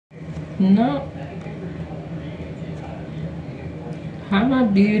No. Hi, my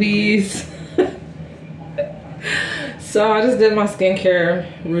beauties. So I just did my skincare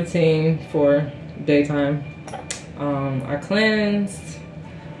routine for daytime. I cleansed.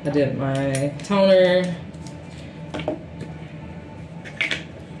 I did my toner.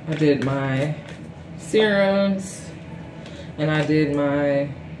 I did my serums. And I did my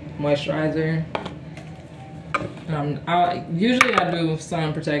moisturizer. Usually I do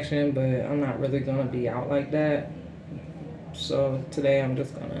sun protection, but I'm not really gonna be out like that. So today I'm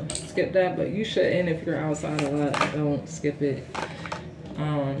just gonna skip that, but you shouldn't. If you're outside a lot, don't skip it.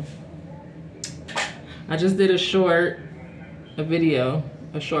 I just did a short video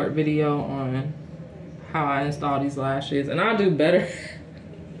on how I install these lashes, and I'll do better.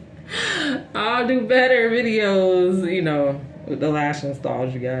 I'll do better videos, you know, with the lash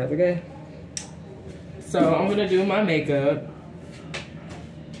installs, you guys, okay? So I'm gonna do my makeup.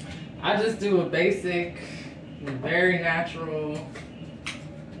 I just do a basic, very natural,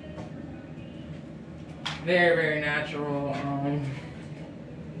 very natural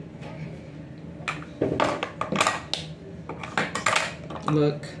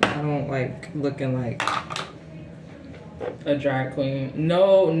look. I don't like looking like a drag queen.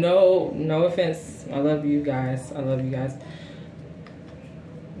 No offense. I love you guys.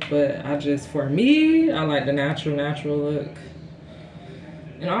 But for me, I like the natural look.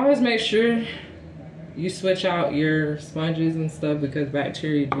 And I always make sure you switch out your sponges and stuff, because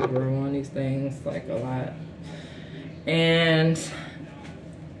bacteria do grow on these things like a lot. And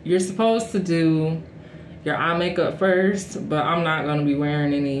you're supposed to do your eye makeup first, but I'm not gonna be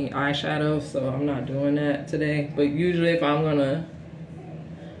wearing any eyeshadow, so I'm not doing that today. But usually if I'm gonna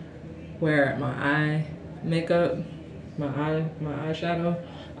wear my eye makeup, my eyeshadow,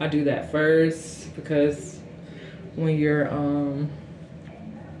 I do that first, because when you're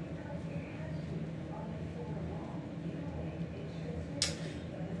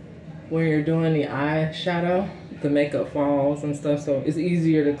doing the eyeshadow, the makeup falls and stuff, so it's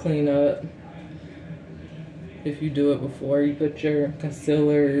easier to clean up if you do it before you put your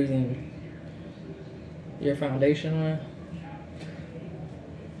concealers and your foundation on.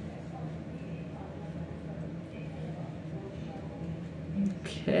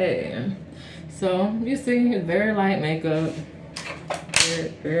 Okay, so you see, it's very light makeup,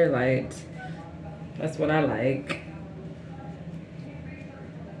 very light. That's what I like.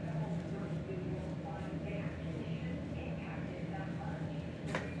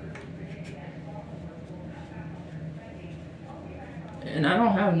 And I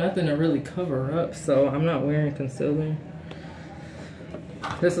don't have nothing to really cover up, so I'm not wearing concealer.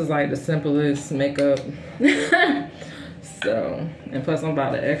 This is like the simplest makeup. So, and plus I'm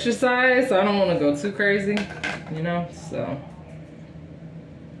about to exercise, so I don't want to go too crazy, you know, so.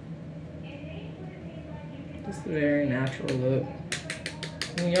 Just a very natural look.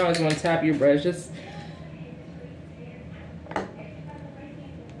 And you always want to tap your brush, just.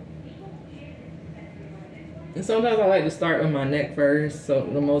 And sometimes I like to start with my neck first, so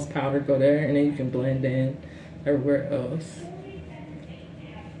the most powder go there, and then you can blend in everywhere else.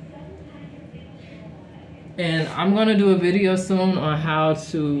 And I'm gonna do a video soon on how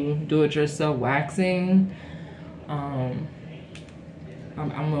to do it yourself waxing. I'm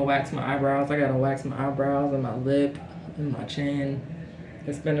gonna wax my eyebrows. I gotta wax my eyebrows and my lip and my chin.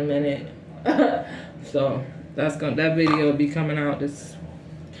 It's been a minute. So that video will be coming out this,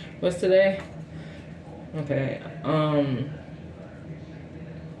 what's today? Okay,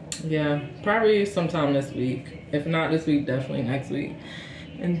 yeah, probably sometime this week. If not this week, definitely next week.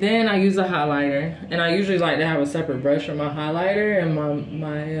 And then I use a highlighter, and I usually like to have a separate brush for my highlighter and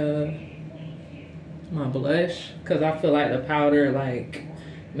my blush, because I feel like the powder like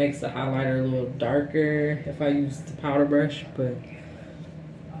makes the highlighter a little darker if I use the powder brush, but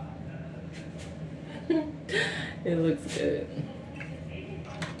it looks good.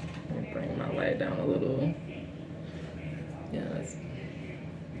 Let me bring my light down a little. Yeah, that's.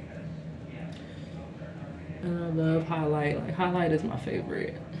 And I love highlight. Like, highlight is my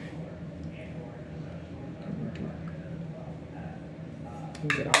favorite.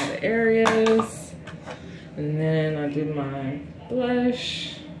 Get all the areas. And then I do my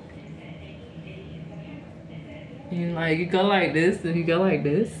blush. And like, you go like this, if you go like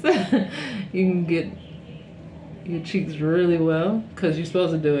this, you can get your cheeks really well, because you're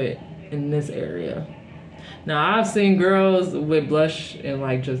supposed to do it in this area. Now I've seen girls with blush in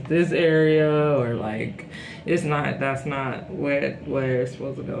like just this area, or like that's not where it's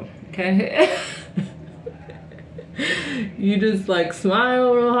supposed to go. Okay. You just like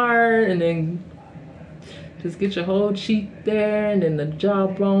smile real hard and then Just get your whole cheek there and then the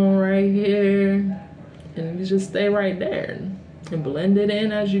jawbone right here. And you just stay right there. And blend it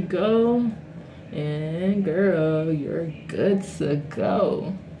in as you go. And girl, you're good to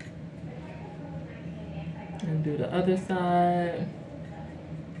go. And do the other side.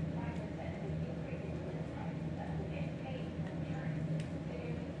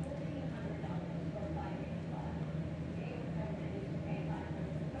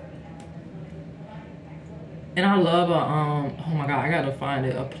 And I love a, oh my God, I gotta find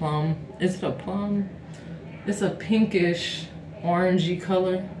it, a plum. Is it a plum? It's a pinkish, orangey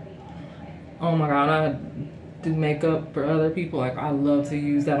color. Oh my God, I do makeup for other people. Like, I love to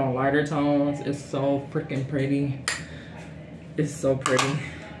use that on lighter tones. It's so freaking pretty. It's so pretty.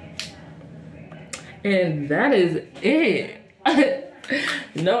 And that is it.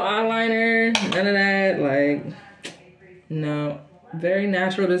 No eyeliner, none of that. Like, no, very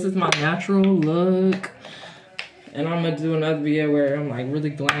natural. This is my natural look. And I'm gonna do another video where I'm like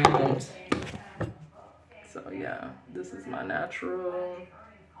really glammed. So yeah, this is my natural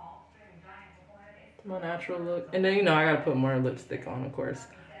look. And then, you know, I gotta put more lipstick on, of course.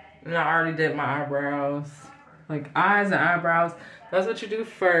 And I already did my eyebrows. Like, eyes and eyebrows, that's what you do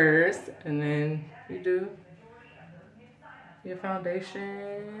first. And then you do your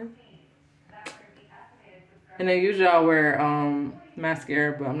foundation. And then usually I'll wear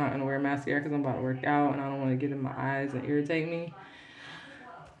mascara, but I'm not gonna wear mascara because I'm about to work out and I don't want to get in my eyes and irritate me.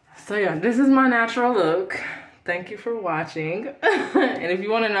 So yeah, this is my natural look. Thank you for watching. And if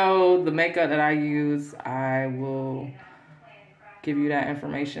you want to know the makeup that I use, I will give you that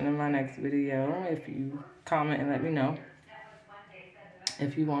information in my next video if you comment and let me know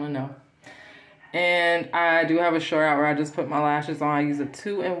if you want to know. And I do have a short out where I just put my lashes on. I use a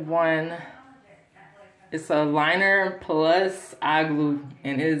 2-in-1. It's a liner plus eye glue,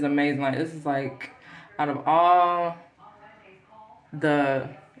 and it is amazing. Like, this is like, out of all the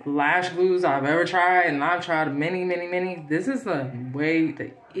lash glues I've ever tried, and I've tried many, this is the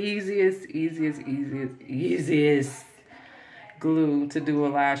easiest glue to do a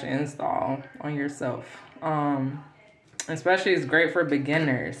lash install on yourself. Especially, it's great for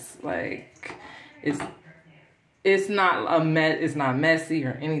beginners. Like, it's not messy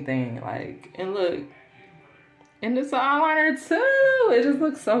or anything. Like, and look. And it's an eyeliner too. It just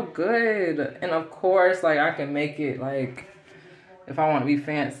looks so good. And of course, like, I can make it, like, if I want to be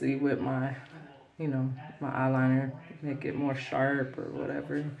fancy with my, you know, my eyeliner, make it more sharp or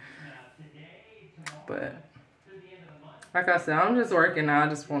whatever. But like I said, I'm just working out. I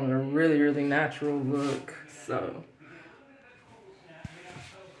just wanted a really natural look. So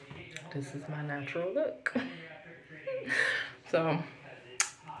this is my natural look. So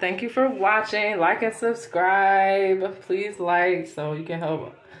thank you for watching. Like and subscribe. Please like so you can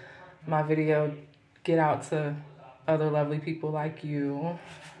help my video get out to other lovely people like you.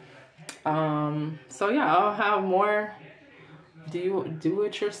 So yeah, I'll have more do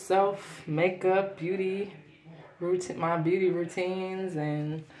it yourself makeup, beauty routine, my beauty routines,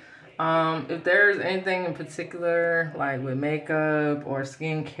 and if there's anything in particular like with makeup or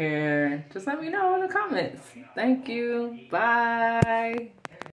skincare, just let me know in the comments. Thank you. Bye.